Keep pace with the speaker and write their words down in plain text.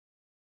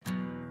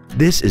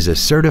This is a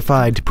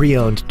certified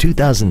pre-owned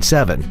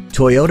 2007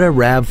 Toyota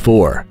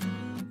RAV4.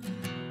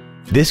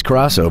 This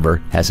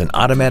crossover has an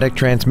automatic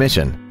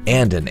transmission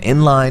and an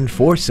inline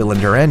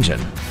 4-cylinder engine.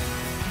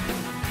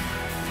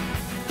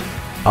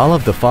 All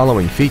of the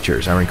following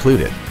features are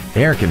included: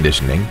 air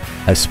conditioning,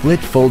 a split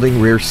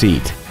folding rear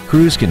seat,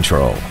 cruise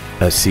control,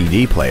 a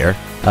CD player,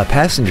 a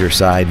passenger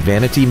side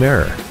vanity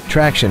mirror,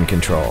 traction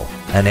control,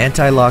 an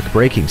anti-lock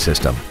braking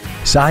system,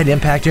 side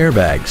impact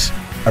airbags,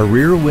 a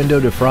rear window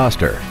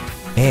defroster,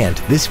 and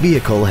this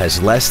vehicle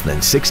has less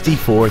than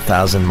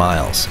 64,000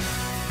 miles.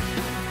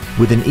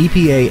 With an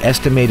EPA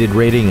estimated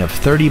rating of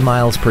 30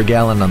 miles per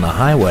gallon on the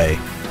highway,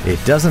 it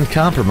doesn't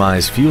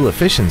compromise fuel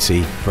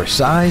efficiency for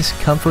size,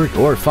 comfort,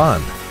 or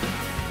fun.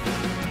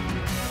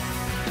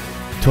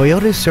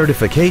 Toyota's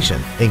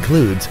certification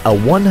includes a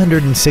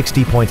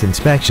 160-point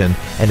inspection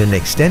and an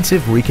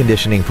extensive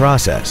reconditioning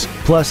process,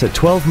 plus a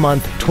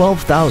 12-month,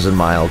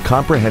 12,000-mile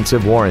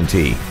comprehensive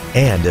warranty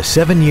and a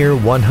 7-year,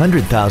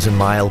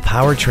 100,000-mile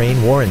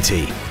powertrain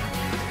warranty.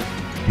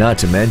 Not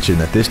to mention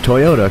that this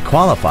Toyota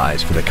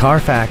qualifies for the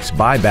Carfax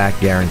buyback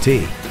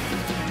guarantee.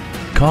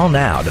 Call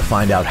now to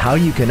find out how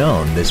you can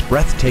own this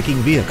breathtaking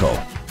vehicle.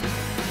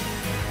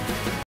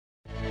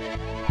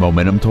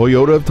 Momentum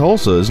Toyota of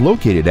Tulsa is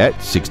located at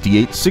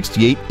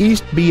 6868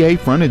 East B.A.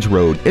 Frontage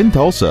Road in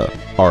Tulsa.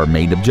 Our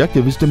main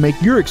objective is to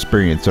make your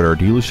experience at our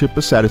dealership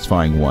a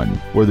satisfying one,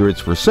 whether it's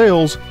for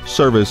sales,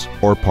 service,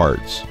 or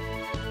parts.